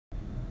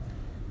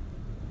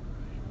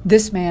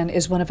This man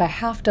is one of a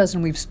half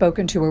dozen we've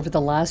spoken to over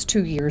the last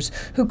 2 years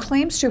who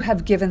claims to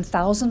have given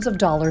thousands of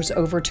dollars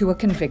over to a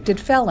convicted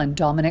felon,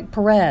 Dominic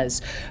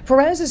Perez.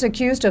 Perez is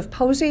accused of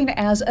posing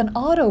as an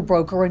auto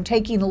broker and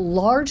taking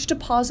large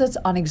deposits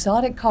on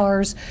exotic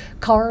cars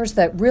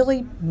that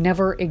really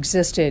never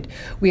existed.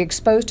 We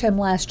exposed him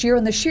last year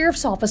and the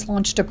sheriff's office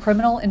launched a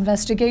criminal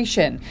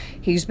investigation.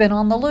 He's been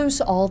on the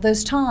loose all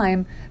this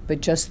time,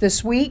 but just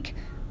this week,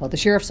 well, the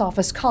sheriff's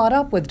office caught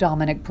up with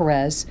Dominic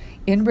Perez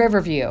in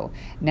Riverview.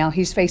 Now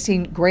he's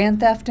facing grand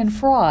theft and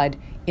fraud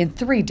in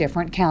 3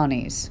 different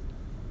counties.